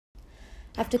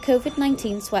After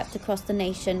Covid-19 swept across the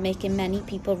nation, making many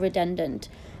people redundant,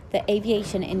 the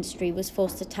aviation industry was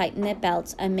forced to tighten their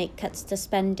belts and make cuts to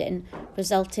spending,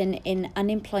 resulting in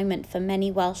unemployment for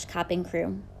many Welsh cabin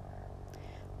crew.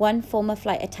 One former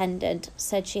flight attendant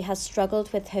said she has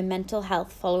struggled with her mental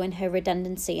health following her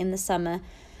redundancy in the summer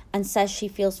and says she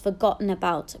feels forgotten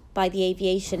about by the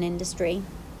aviation industry.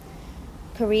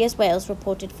 Careers Wales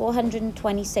reported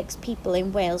 426 people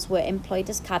in Wales were employed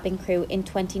as cabin crew in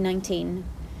 2019.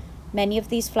 Many of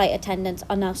these flight attendants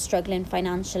are now struggling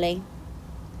financially.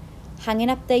 Hanging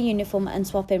up their uniform and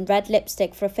swapping red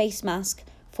lipstick for a face mask,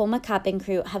 former cabin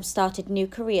crew have started new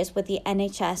careers with the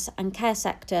NHS and care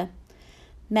sector.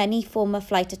 Many former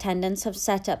flight attendants have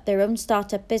set up their own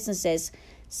startup businesses,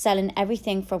 selling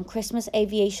everything from Christmas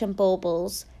aviation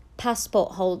baubles,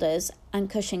 passport holders and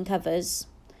cushion covers.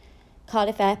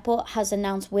 Cardiff Airport has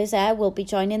announced Wizz Air will be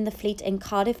joining the fleet in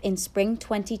Cardiff in spring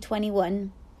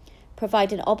 2021,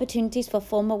 providing opportunities for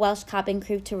former Welsh cabin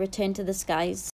crew to return to the skies.